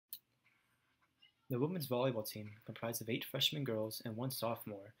The women's volleyball team, comprised of 8 freshman girls and 1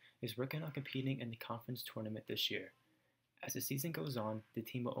 sophomore, is working on competing in the conference tournament this year. As the season goes on, the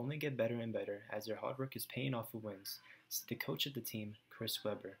team will only get better and better as their hard work is paying off with wins, said the coach of the team, Chris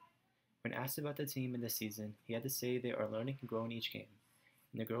Weber. When asked about the team in the season, he had to say they are learning and growing each game,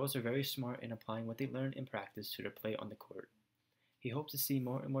 and the girls are very smart in applying what they learn in practice to their play on the court. He hopes to see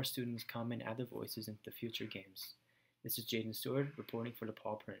more and more students come and add their voices into the future games. This is Jaden Stewart reporting for the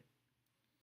Paw Print.